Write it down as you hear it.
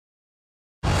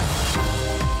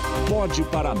Pode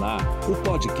Paraná, o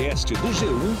podcast do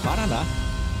G1 Paraná.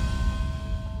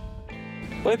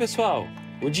 Oi, pessoal!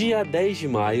 O dia 10 de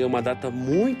maio é uma data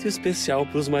muito especial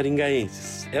para os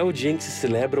maringaenses. É o dia em que se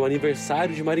celebra o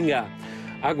aniversário de Maringá.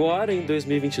 Agora, em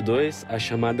 2022, a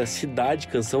chamada Cidade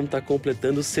Canção está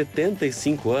completando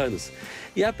 75 anos.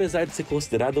 E apesar de ser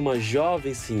considerada uma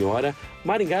jovem senhora,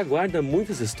 Maringá guarda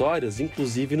muitas histórias,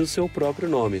 inclusive no seu próprio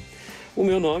nome. O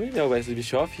meu nome é Wesley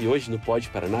Bischoff e hoje no Pode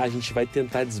Paraná a gente vai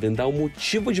tentar desvendar o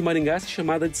motivo de Maringá ser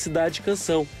chamada de Cidade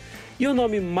Canção. E o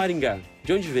nome Maringá,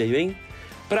 de onde veio, hein?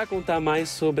 Para contar mais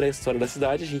sobre a história da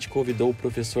cidade, a gente convidou o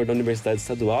professor da Universidade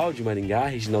Estadual de Maringá,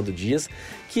 Reginaldo Dias,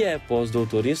 que é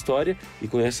pós-doutor em História e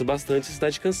conhece bastante a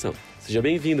Cidade Canção. Seja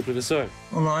bem-vindo, professor.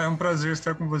 Olá, é um prazer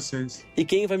estar com vocês. E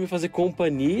quem vai me fazer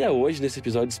companhia hoje nesse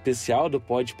episódio especial do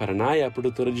Pode Paraná é a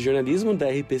produtora de jornalismo da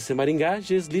RPC Maringá,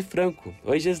 Gesli Franco.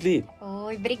 Oi, Gesli.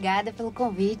 Oi, obrigada pelo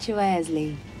convite,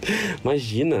 Wesley.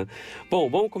 Imagina. Bom,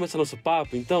 vamos começar nosso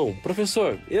papo, então?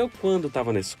 Professor, eu quando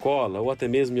estava na escola, ou até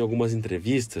mesmo em algumas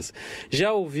entrevistas,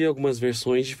 já ouvi algumas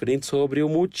versões diferentes sobre o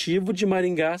motivo de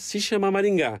Maringá se chamar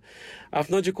Maringá.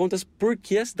 Afinal de contas, por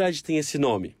que a cidade tem esse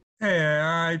nome?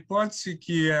 A hipótese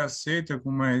que é aceita com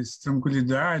mais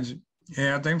tranquilidade é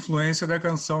a da influência da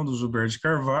canção do Gilberto de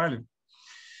Carvalho,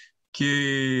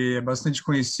 que é bastante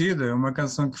conhecida, é uma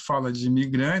canção que fala de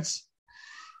imigrantes,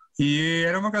 e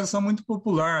era uma canção muito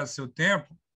popular a seu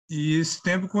tempo, e esse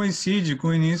tempo coincide com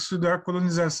o início da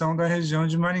colonização da região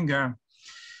de Maringá.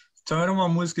 Então era uma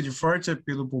música de forte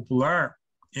apelo popular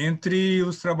entre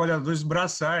os trabalhadores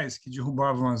braçais que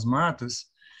derrubavam as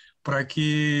matas para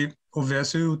que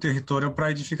houvesse o território para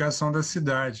a edificação da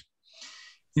cidade.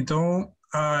 Então,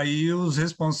 aí os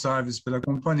responsáveis pela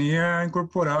companhia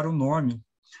incorporaram o nome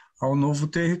ao novo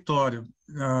território.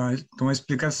 Então, a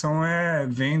explicação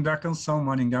vem da canção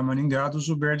Maringá, Maringá, do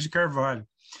Gilberto de Carvalho.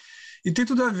 E tem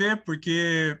tudo a ver,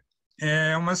 porque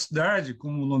é uma cidade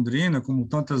como Londrina, como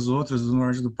tantas outras do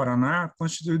norte do Paraná,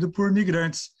 constituída por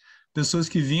migrantes, pessoas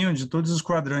que vinham de todos os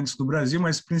quadrantes do Brasil,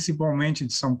 mas principalmente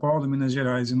de São Paulo, Minas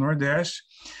Gerais e Nordeste,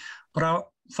 para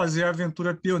fazer a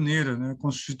aventura pioneira, né?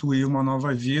 Constituir uma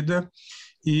nova vida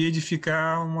e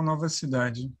edificar uma nova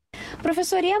cidade.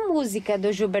 Professor, e a música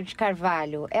do Gilberto de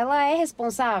Carvalho, ela é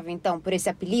responsável, então, por esse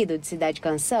apelido de Cidade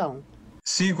Canção?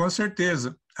 Sim, com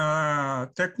certeza.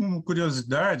 Até com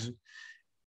curiosidade,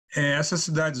 essas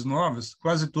cidades novas,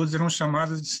 quase todas eram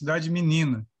chamadas de cidade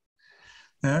menina,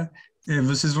 né?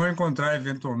 Vocês vão encontrar,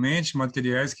 eventualmente,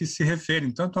 materiais que se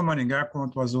referem tanto a Maringá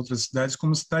quanto às outras cidades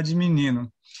como cidade menina.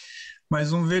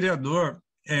 Mas um vereador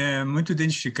muito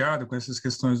identificado com essas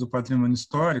questões do patrimônio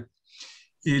histórico,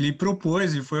 ele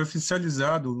propôs e foi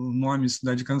oficializado o nome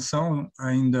Cidade Canção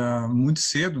ainda muito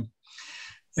cedo,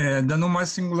 dando uma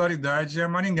singularidade a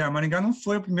Maringá. Maringá não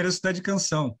foi a primeira cidade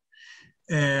canção.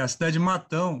 A cidade de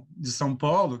Matão, de São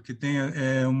Paulo, que tem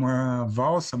uma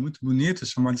valsa muito bonita,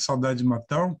 chamada de Saudade de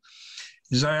Matão,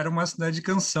 já era uma cidade de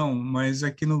canção, mas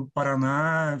aqui no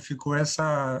Paraná ficou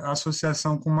essa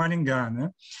associação com Maringá, né?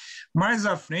 Mais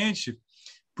à frente,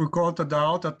 por conta da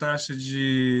alta taxa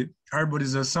de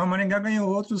arborização, Maringá ganhou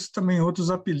outros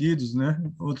apelidos, né?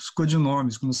 Outros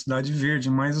codinomes, como Cidade Verde,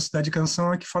 mas a Cidade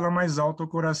Canção é que fala mais alto ao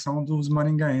coração dos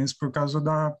maringaenses por causa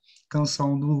da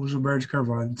canção do Gilberto de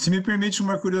Carvalho. Se me permite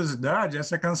uma curiosidade,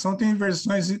 essa canção tem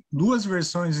duas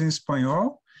versões em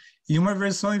espanhol e uma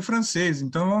versão em francês,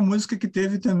 então é uma música que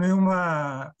teve também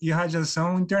uma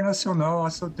irradiação internacional a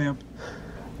seu tempo.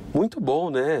 Muito bom,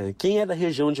 né? Quem é da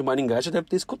região de Maringá já deve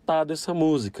ter escutado essa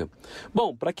música.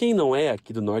 Bom, para quem não é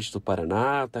aqui do norte do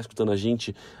Paraná, tá escutando a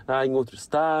gente em outro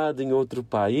estado, em outro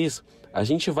país, a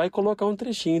gente vai colocar um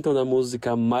trechinho então da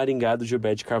música Maringá do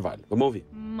Gilberto de Carvalho. Vamos ouvir.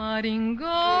 Maringá,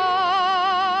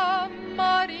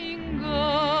 Maringá,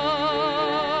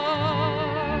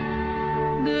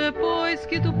 depois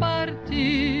que tu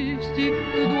partiste,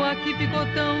 tudo aqui ficou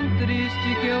tão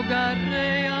triste que eu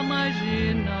garrei a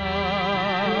imaginar.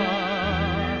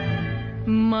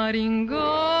 Maringá,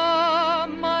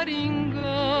 Maringá,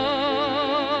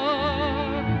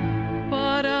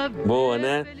 para... Boa,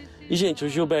 né? E, gente, o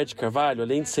Gilberto de Carvalho,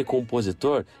 além de ser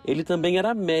compositor, ele também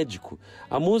era médico.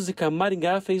 A música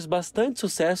Maringá fez bastante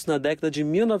sucesso na década de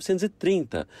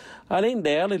 1930. Além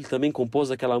dela, ele também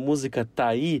compôs aquela música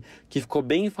Taí, que ficou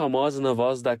bem famosa na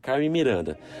voz da Carmen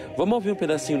Miranda. Vamos ouvir um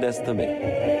pedacinho dessa também.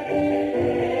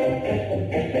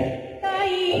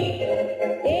 Taí,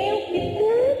 eu fiz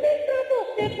tudo pra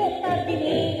você gostar de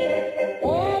mim.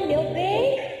 Oh, meu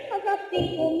bem, faz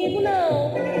assim comigo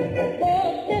não.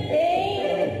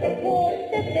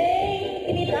 Você tem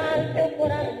que me dar seu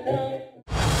coração.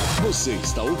 Você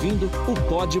está ouvindo o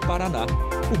Pode Paraná,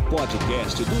 o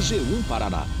podcast do G1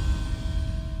 Paraná.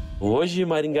 Hoje,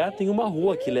 Maringá tem uma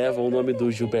rua que leva o nome do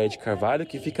Gilberto de Carvalho,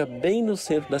 que fica bem no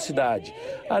centro da cidade,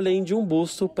 além de um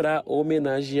busto para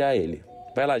homenagear ele.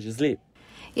 Vai lá, Gisli.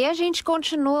 E a gente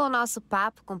continua o nosso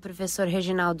papo com o professor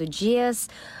Reginaldo Dias.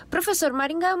 Professor,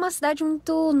 Maringá é uma cidade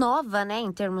muito nova, né,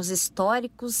 em termos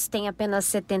históricos, tem apenas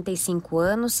 75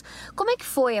 anos. Como é que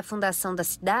foi a fundação da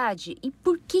cidade e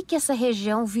por que essa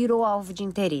região virou alvo de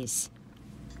interesse?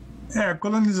 A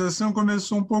colonização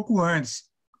começou um pouco antes.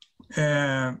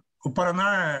 O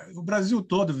Paraná, o Brasil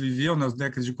todo viveu nas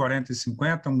décadas de 40 e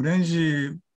 50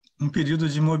 um período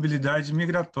de mobilidade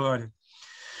migratória.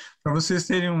 Para vocês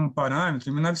terem um parâmetro,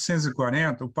 em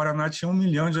 1940, o Paraná tinha 1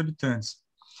 milhão de habitantes.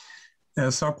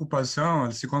 Essa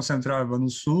ocupação se concentrava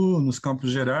no sul, nos Campos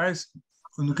Gerais,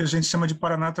 no que a gente chama de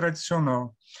Paraná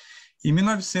tradicional. Em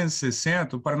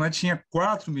 1960, o Paraná tinha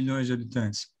 4 milhões de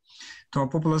habitantes. Então, a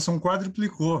população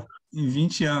quadruplicou em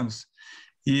 20 anos.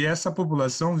 E essa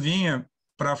população vinha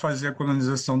para fazer a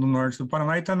colonização do norte do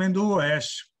Paraná e também do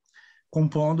oeste,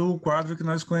 compondo o quadro que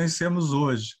nós conhecemos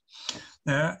hoje.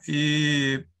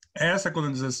 E essa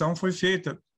colonização foi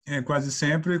feita quase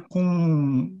sempre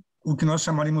com o que nós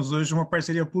chamaríamos hoje de uma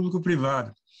parceria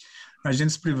público-privada.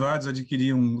 Agentes privados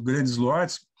adquiriam grandes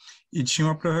lotes e tinham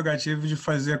a prerrogativa de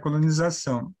fazer a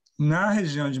colonização. Na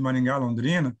região de Maringá,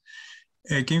 Londrina,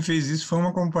 quem fez isso foi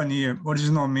uma companhia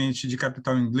originalmente de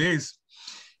capital inglês,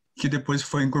 que depois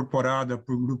foi incorporada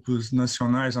por grupos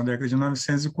nacionais na década de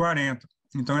 1940.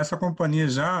 Então, essa companhia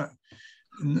já,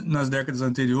 nas décadas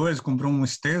anteriores, comprou um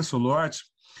extenso lote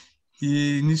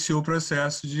e iniciou o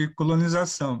processo de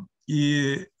colonização.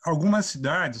 E algumas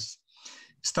cidades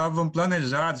estavam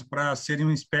planejadas para serem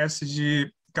uma espécie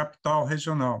de capital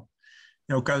regional.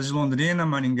 É o caso de Londrina,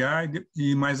 Maringá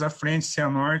e mais à frente,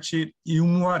 Cianorte e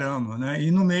Umuarama, né?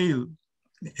 E no meio,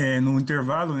 no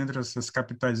intervalo entre essas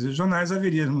capitais regionais,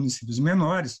 haveria municípios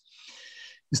menores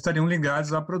que estariam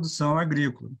ligados à produção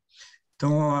agrícola.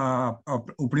 Então,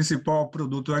 o principal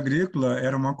produto agrícola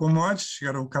era uma commodity,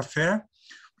 era o café,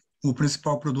 o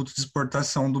principal produto de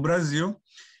exportação do Brasil.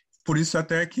 Por isso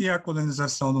até que a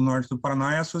colonização do norte do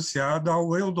Paraná é associada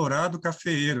ao Eldorado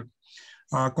cafeeiro.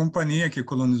 A companhia que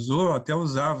colonizou até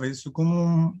usava isso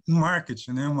como um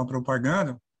marketing, né, uma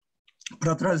propaganda,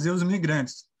 para trazer os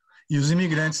imigrantes. E os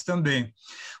imigrantes também.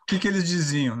 O que eles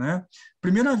diziam, né?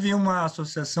 Primeiro havia uma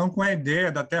associação com a ideia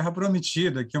da Terra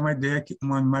Prometida, que é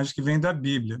uma imagem que vem da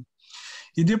Bíblia.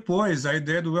 E depois, a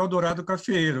ideia do Eldorado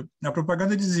cafeeiro. A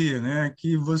propaganda dizia, né,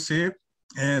 que você,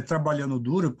 trabalhando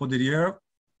duro, poderia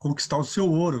conquistar o seu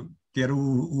ouro, que era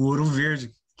o ouro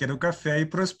verde, que era o café, e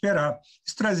prosperar.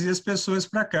 Isso trazia as pessoas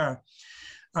para cá.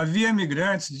 Havia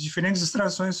imigrantes de diferentes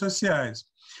extrações sociais.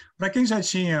 Para quem já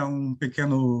tinha um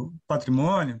pequeno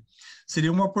patrimônio,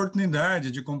 seria uma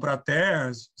oportunidade de comprar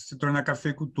terras, se tornar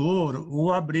cafeicultor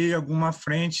ou abrir alguma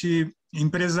frente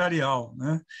empresarial,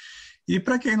 né? E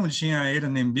para quem não tinha eira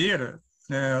nem beira,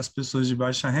 as pessoas de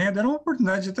baixa renda, era uma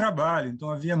oportunidade de trabalho. Então,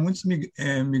 havia muitos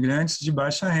migrantes de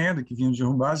baixa renda que vinham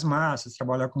derrubar as massas,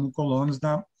 trabalhar como colonos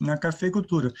na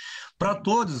cafeicultura. Para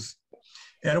todos,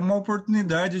 era uma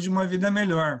oportunidade de uma vida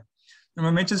melhor.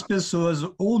 Normalmente, as pessoas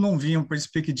ou não viam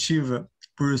perspectiva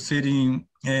por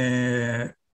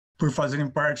fazerem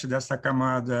parte dessa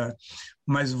camada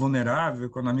mais vulnerável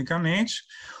economicamente,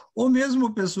 ou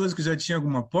mesmo pessoas que já tinham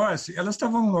alguma posse, elas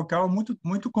estavam num local muito,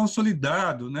 muito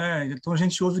consolidado, né? Então a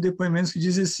gente ouve depoimentos que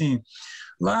dizem assim,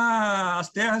 lá as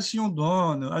terras tinham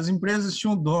dono, as empresas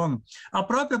tinham dono, a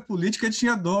própria política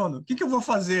tinha dono. O que eu vou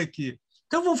fazer aqui?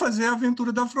 Então eu vou fazer a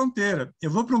aventura da fronteira.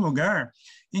 Eu vou para um lugar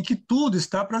em que tudo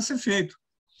está para ser feito.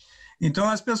 Então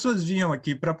as pessoas vinham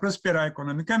aqui para prosperar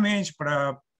economicamente,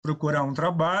 para procurar um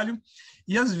trabalho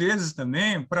e, às vezes,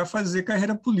 também para fazer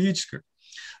carreira política,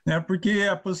 né? Porque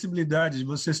a possibilidade de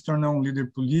você se tornar um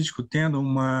líder político tendo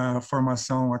uma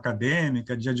formação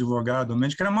acadêmica, de advogado ou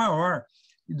médico, era maior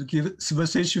do que se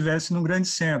você estivesse num grande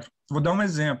centro. Vou dar um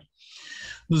exemplo.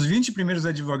 Dos 20 primeiros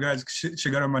advogados que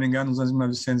chegaram a Maringá nos anos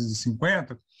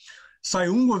 1950,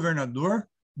 saiu um governador,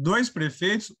 2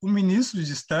 prefeitos, um ministro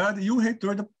de Estado e o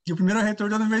primeiro reitor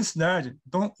da universidade.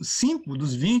 Então, 5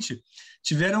 dos 20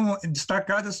 tiveram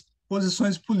destacadas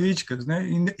posições políticas, né?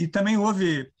 E também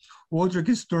houve outro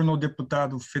que se tornou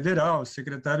deputado federal,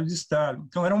 secretário de Estado.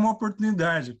 Então, era uma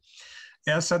oportunidade,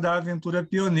 essa da aventura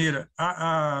pioneira.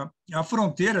 A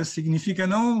fronteira significa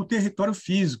não o território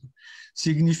físico,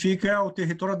 significa o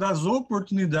território das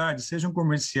oportunidades, sejam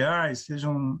comerciais,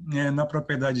 sejam na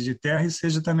propriedade de terra e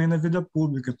seja também na vida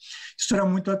pública. Isso era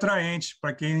muito atraente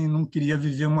para quem não queria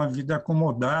viver uma vida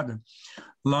acomodada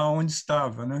lá onde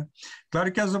estava, né?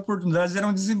 Claro que as oportunidades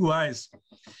eram desiguais,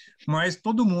 mas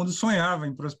todo mundo sonhava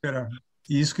em prosperar.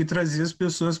 E isso que trazia as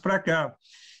pessoas para cá.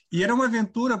 E era uma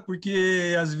aventura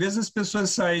porque, às vezes, as pessoas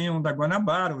saíam da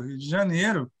Guanabara, o Rio de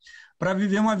Janeiro, para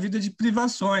viver uma vida de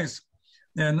privações,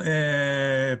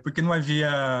 porque não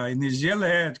havia energia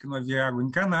elétrica, não havia água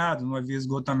encanada, não havia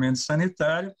esgotamento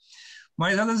sanitário,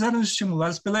 mas elas eram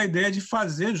estimuladas pela ideia de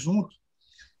fazer junto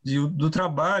do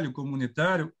trabalho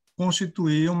comunitário,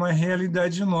 constituir uma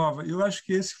realidade nova. Eu acho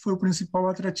que esse foi o principal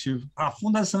atrativo. A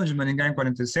fundação de Maringá, em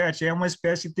 47, é uma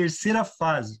espécie de terceira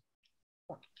fase.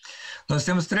 Nós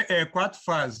temos 4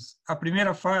 fases. A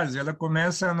primeira fase ela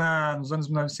começa nos anos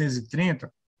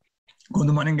 1930,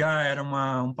 quando Maringá era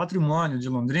um patrimônio de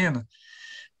Londrina,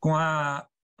 com a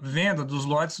venda dos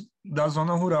lotes da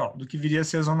zona rural, do que viria a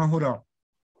ser a zona rural.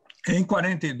 Em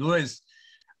 42,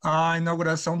 a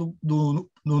inauguração do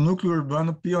núcleo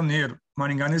urbano pioneiro.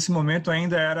 Maringá, nesse momento,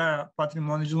 ainda era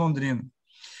patrimônio de Londrina.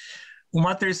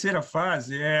 Uma terceira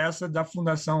fase é essa da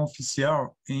fundação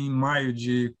oficial, em maio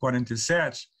de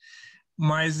 47,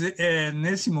 mas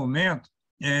nesse momento,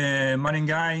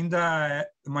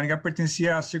 Maringá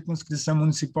pertencia à circunscrição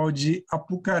municipal de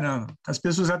Apucarana. As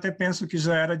pessoas até pensam que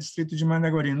já era distrito de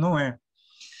Managuari, não é.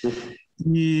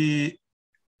 E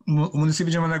o município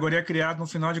de Managuari é criado no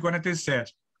final de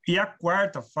 47. E a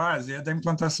quarta fase é da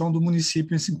implantação do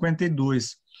município em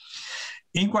 52.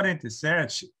 Em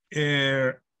 47,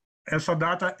 essa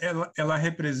data ela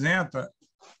representa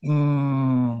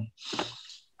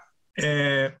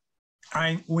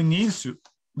o início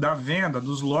da venda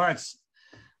dos lotes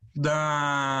da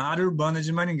área urbana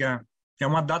de Maringá. É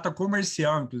uma data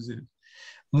comercial, inclusive.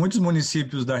 Muitos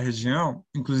municípios da região,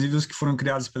 inclusive os que foram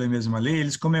criados pela mesma lei,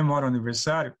 eles comemoram o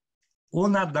aniversário ou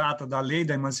na data da lei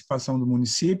da emancipação do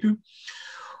município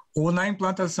ou na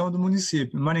implantação do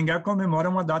município. Maringá comemora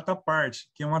uma data à parte,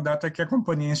 que é uma data que a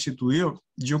companhia instituiu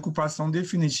de ocupação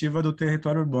definitiva do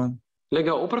território urbano.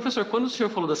 Legal. Ô, professor, quando o senhor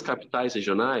falou das capitais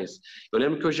regionais, eu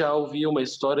lembro que eu já ouvi uma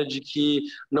história de que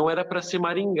não era para ser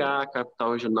Maringá a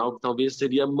capital regional, que talvez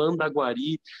seria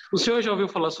Mandaguari. O senhor já ouviu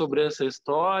falar sobre essa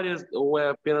história ou é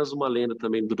apenas uma lenda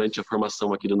também durante a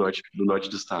formação aqui do norte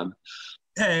do estado?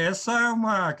 Essa é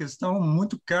uma questão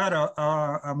muito cara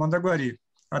a Mandaguari.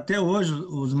 Até hoje,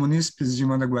 os munícipes de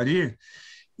Mandaguari,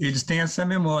 eles têm essa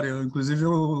memória. Inclusive,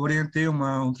 eu orientei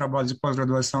um trabalho de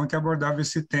pós-graduação que abordava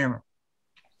esse tema.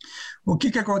 O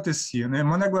que acontecia, né?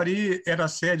 Managuari era a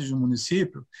sede de um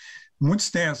município muito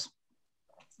extenso,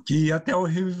 que ia até o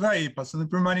Rio Ivaí, passando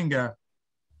por Maringá.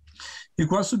 E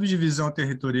com a subdivisão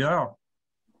territorial,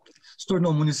 se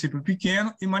tornou um município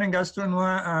pequeno e Maringá se tornou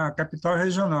a capital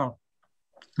regional.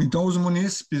 Então, os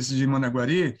munícipes de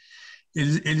Managuari,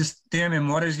 eles têm a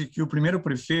memória de que o primeiro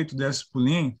prefeito, Décio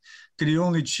Pulim, criou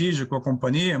um litígio com a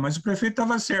companhia, mas o prefeito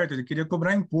estava certo, ele queria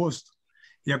cobrar imposto.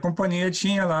 E a companhia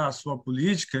tinha lá a sua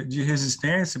política de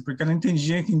resistência, porque ela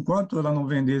entendia que enquanto ela não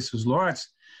vendesse os lotes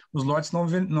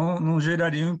não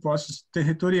gerariam impostos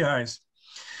territoriais,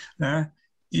 né?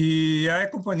 E a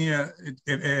companhia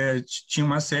tinha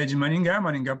uma sede em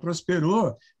Maringá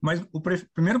prosperou, mas o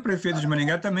primeiro prefeito de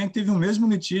Maringá também teve o mesmo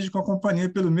litígio com a companhia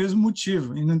pelo mesmo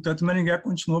motivo, e, no entanto, Maringá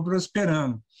continuou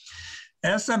prosperando.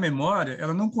 Essa memória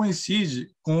ela não coincide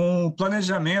com o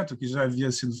planejamento que já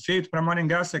havia sido feito para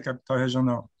Maringá ser a capital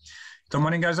regional. Então,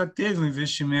 Maringá já teve um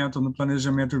investimento no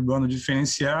planejamento urbano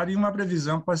diferenciado e uma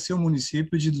previsão para ser um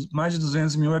município de mais de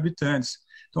 200 mil habitantes.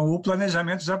 Então, o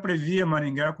planejamento já previa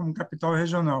Maringá como capital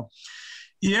regional.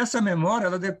 E essa memória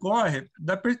ela decorre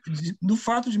do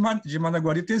fato de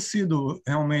Managuari ter sido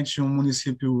realmente um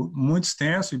município muito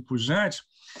extenso e pujante,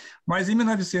 mas em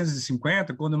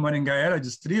 1950, quando Maringá era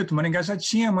distrito, Maringá já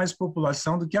tinha mais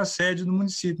população do que a sede do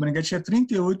município. Maringá tinha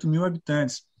 38 mil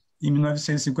habitantes em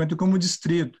 1950 como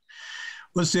distrito.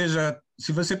 Ou seja,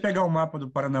 se você pegar o mapa do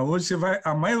Paraná hoje,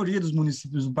 a maioria dos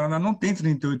municípios do Paraná não tem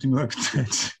 38 mil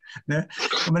habitantes, né?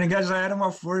 O Maringá já era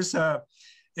uma força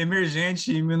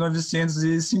emergente em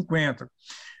 1950.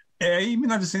 Em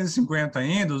 1950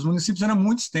 ainda, os municípios eram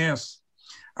muito extensos.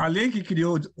 A lei que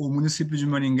criou o município de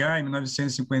Maringá, em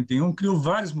 1951, criou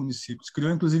vários municípios,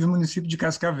 criou inclusive o município de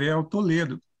Cascavel,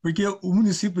 Toledo, porque o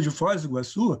município de Foz do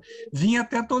Iguaçu vinha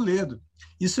até Toledo.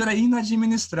 Isso era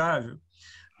inadministrável.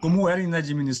 Como era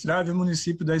inadministrável o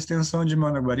município da extensão de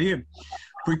Managuari,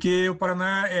 porque o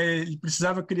Paraná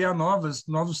precisava criar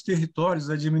novos territórios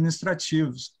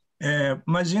administrativos.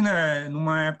 Imagina,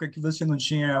 numa época que você não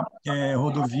tinha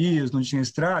rodovias, não tinha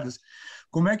estradas,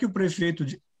 como é que o prefeito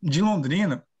de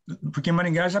Londrina, porque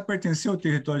Maringá já pertenceu ao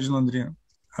território de Londrina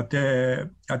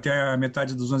até a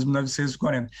metade dos anos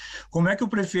 1940. Como é que o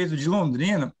prefeito de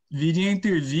Londrina viria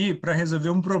intervir para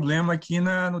resolver um problema aqui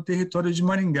no território de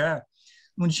Maringá?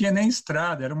 não tinha nem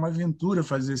estrada, era uma aventura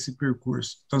fazer esse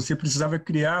percurso. Então, você precisava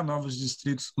criar novos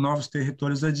distritos, novos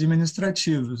territórios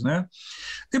administrativos, né?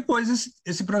 Depois,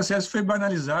 esse processo foi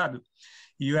banalizado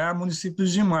e há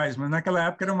municípios demais, mas naquela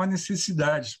época era uma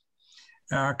necessidade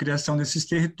a criação desses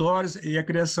territórios e a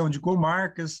criação de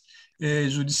comarcas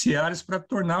judiciárias para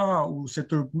tornar o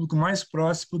setor público mais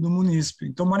próximo do município.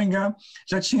 Então, Maringá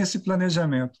já tinha esse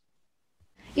planejamento.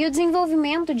 E o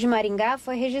desenvolvimento de Maringá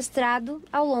foi registrado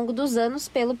ao longo dos anos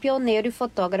pelo pioneiro e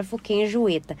fotógrafo Ken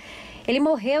Jueta. Ele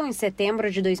morreu em setembro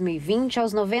de 2020,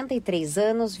 aos 93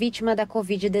 anos, vítima da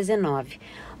Covid-19.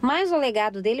 Mas o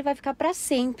legado dele vai ficar para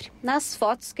sempre nas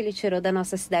fotos que ele tirou da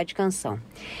nossa cidade canção.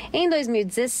 Em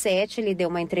 2017, ele deu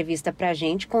uma entrevista para a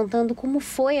gente contando como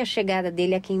foi a chegada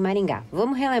dele aqui em Maringá.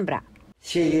 Vamos relembrar.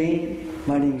 Cheguei em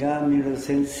Maringá em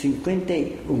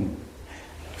 1951.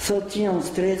 Só tinha uns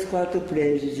 3, 4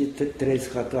 prédios de 3,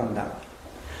 4 andares.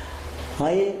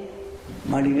 Aí,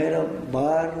 Maringá era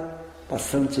barro,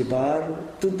 bastante barro,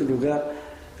 todo lugar,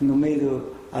 no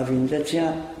meio da avenida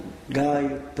tinha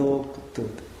galho, toco,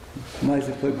 tudo. Mas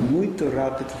foi muito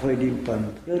rápido, foi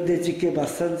limpando. Eu dediquei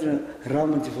bastante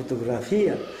ramo de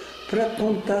fotografia para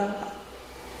contar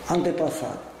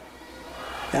antepassado.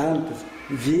 Antes,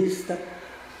 vista,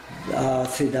 a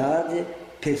cidade,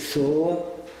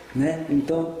 pessoa, né?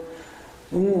 Então,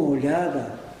 uma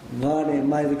olhada vale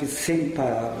mais do que 100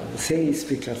 palavras, sem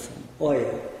explicação.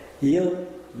 Olha, eu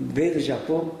veio do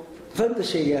Japão, quando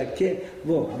cheguei aqui,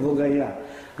 vou ganhar.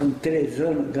 Com 3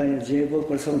 anos, ganho dinheiro, vou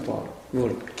para São Paulo.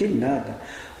 Que nada.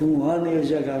 1 ano eu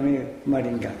já ganhei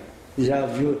Maringá. Já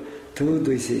viu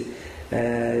tudo isso,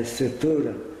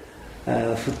 estrutura,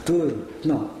 futuro.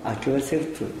 Não, aqui vai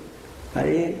ser tudo.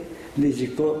 Aí,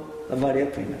 dedicou, vale a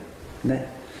pena, né?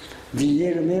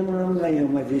 Dinheiro mesmo não ganhou,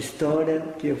 mas a história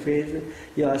que eu fiz,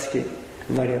 eu acho que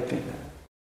vale a pena.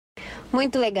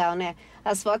 Muito legal, né?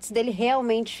 As fotos dele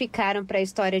realmente ficaram para a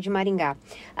história de Maringá.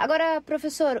 Agora,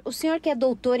 professor, o senhor que é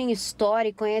doutor em História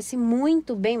e conhece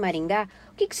muito bem Maringá,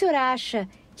 o que o senhor acha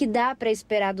que dá para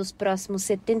esperar dos próximos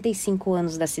 75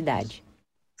 anos da cidade?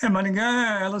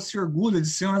 Maringá, ela se orgulha de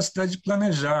ser uma cidade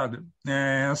planejada.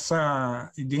 Essa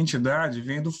identidade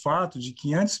vem do fato de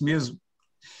que antes mesmo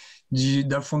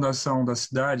da fundação da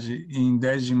cidade, em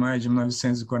 10 de maio de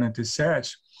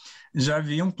 1947, já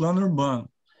havia um plano urbano,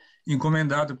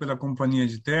 encomendado pela Companhia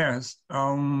de Terras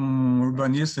a um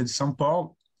urbanista de São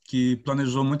Paulo, que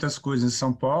planejou muitas coisas em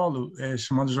São Paulo,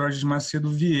 chamado Jorge de Macedo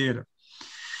Vieira.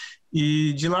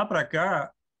 E de lá para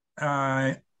cá,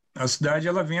 a cidade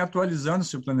ela vem atualizando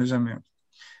seu planejamento.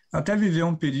 Até viveu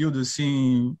um período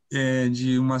assim,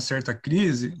 de uma certa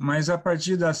crise, mas a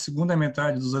partir da segunda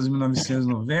metade dos anos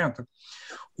 1990,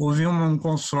 houve um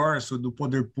consórcio do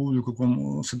poder público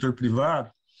com o setor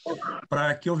privado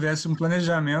para que houvesse um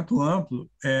planejamento amplo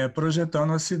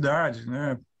projetando a cidade,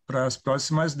 né, para as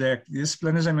próximas décadas. E esse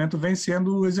planejamento vem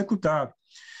sendo executado.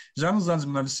 Já nos anos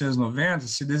 1990,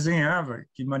 se desenhava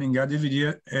que Maringá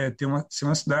deveria ser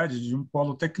uma cidade de um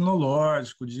polo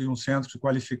tecnológico, de um centro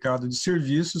qualificado de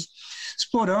serviços,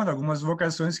 explorando algumas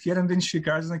vocações que eram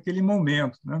identificadas naquele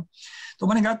momento, né? Então,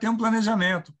 Maringá tem um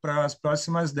planejamento para as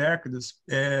próximas décadas,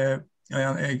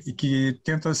 que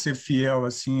tenta ser fiel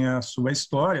assim, à sua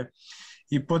história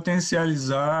e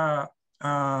potencializar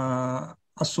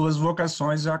as suas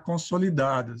vocações já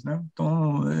consolidadas, né?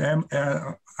 Então,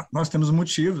 nós temos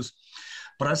motivos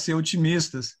para ser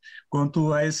otimistas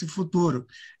quanto a esse futuro.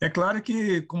 É claro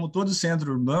que, como todo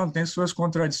centro urbano, tem suas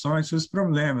contradições, seus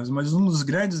problemas, mas um dos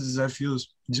grandes desafios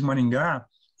de Maringá,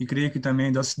 e creio que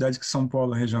também da cidade de São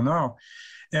Paulo regional,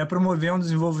 é promover um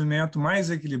desenvolvimento mais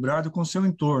equilibrado com o seu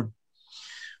entorno.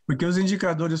 Porque os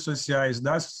indicadores sociais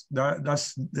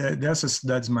dessas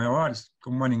cidades maiores,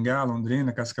 como Maringá,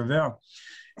 Londrina, Cascavel,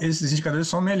 esses indicadores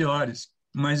são melhores,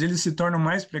 mas eles se tornam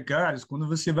mais precários quando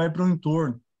você vai para o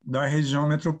entorno da região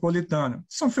metropolitana.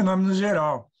 São fenômenos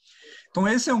geral. Então,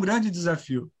 esse é um grande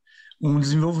desafio, um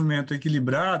desenvolvimento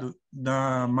equilibrado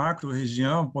da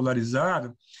macro-região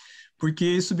polarizada, porque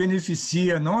isso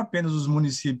beneficia não apenas os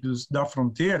municípios da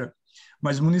fronteira,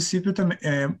 mas o município também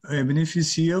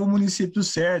beneficia o município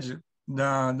sede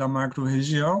da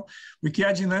macro-região, porque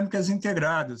há dinâmicas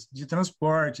integradas de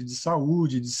transporte, de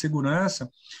saúde, de segurança.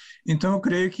 Então, eu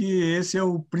creio que esse é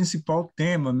o principal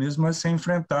tema mesmo a ser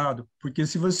enfrentado, porque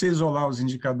se você isolar os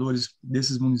indicadores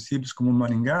desses municípios como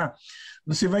Maringá,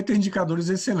 você vai ter indicadores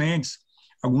excelentes,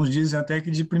 alguns dizem até que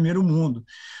de primeiro mundo,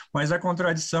 mas a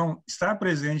contradição está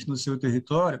presente no seu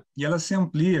território e ela se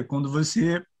amplia quando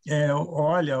você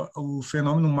olha o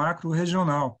fenômeno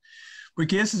macro-regional,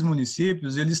 porque esses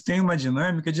municípios eles têm uma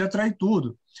dinâmica de atrair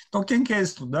tudo. Então, quem quer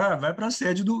estudar vai para a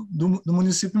sede do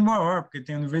município maior, porque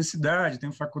tem universidade,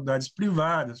 tem faculdades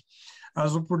privadas,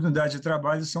 as oportunidades de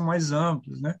trabalho são mais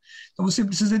amplas, né? Então, você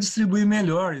precisa distribuir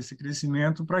melhor esse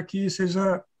crescimento para que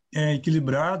seja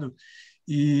equilibrado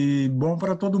e bom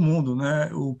para todo mundo, né?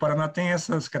 O Paraná tem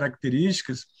essas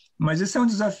características, mas esse é um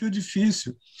desafio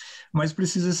difícil, mas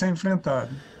precisa ser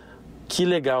enfrentado. Que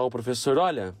legal, professor.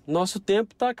 Olha, nosso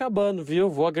tempo está acabando, viu?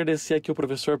 Vou agradecer aqui o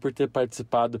professor por ter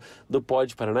participado do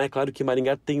Pod Paraná. É claro que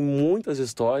Maringá tem muitas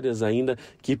histórias ainda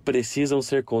que precisam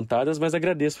ser contadas, mas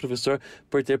agradeço, professor,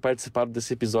 por ter participado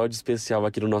desse episódio especial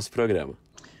aqui no nosso programa.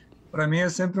 Para mim é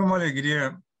sempre uma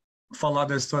alegria falar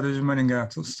da história de Maringá.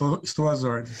 Estou às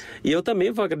ordens. E eu também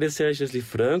vou agradecer a Gesli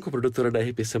Franco, produtora da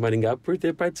RPC Maringá, por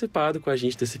ter participado com a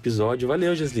gente desse episódio.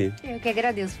 Valeu, Gesli. Eu que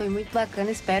agradeço, foi muito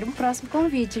bacana. Espero um próximo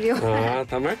convite, viu?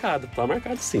 Tá marcado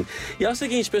sim. E é o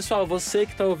seguinte, pessoal, você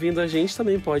que está ouvindo a gente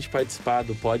também pode participar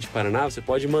do Pod Paraná. Você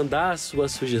pode mandar a sua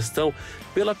sugestão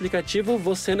pelo aplicativo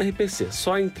Você na RPC.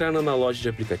 Só entrar na loja de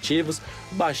aplicativos,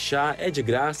 baixar, é de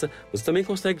graça. Você também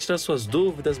consegue tirar suas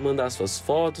dúvidas, mandar suas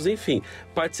fotos, enfim.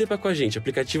 Participa com a gente,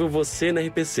 aplicativo Você na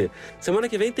RPC. Semana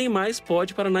que vem tem mais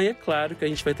Pod Paraná e é claro que a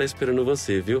gente vai estar esperando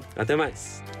você, viu? Até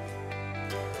mais!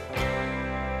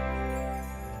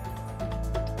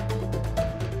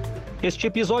 Este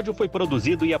episódio foi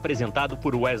produzido e apresentado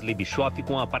por Wesley Bischoff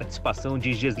com a participação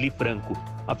de Gesli Franco.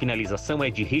 A finalização é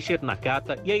de Richard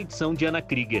Nakata e a edição de Ana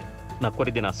Krieger. Na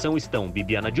coordenação estão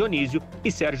Bibiana Dionísio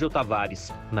e Sérgio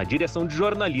Tavares. Na direção de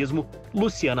jornalismo,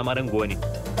 Luciana Marangoni.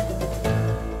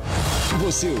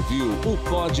 Você ouviu o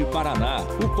Pod Paraná,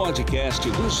 o podcast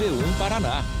do G1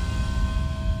 Paraná.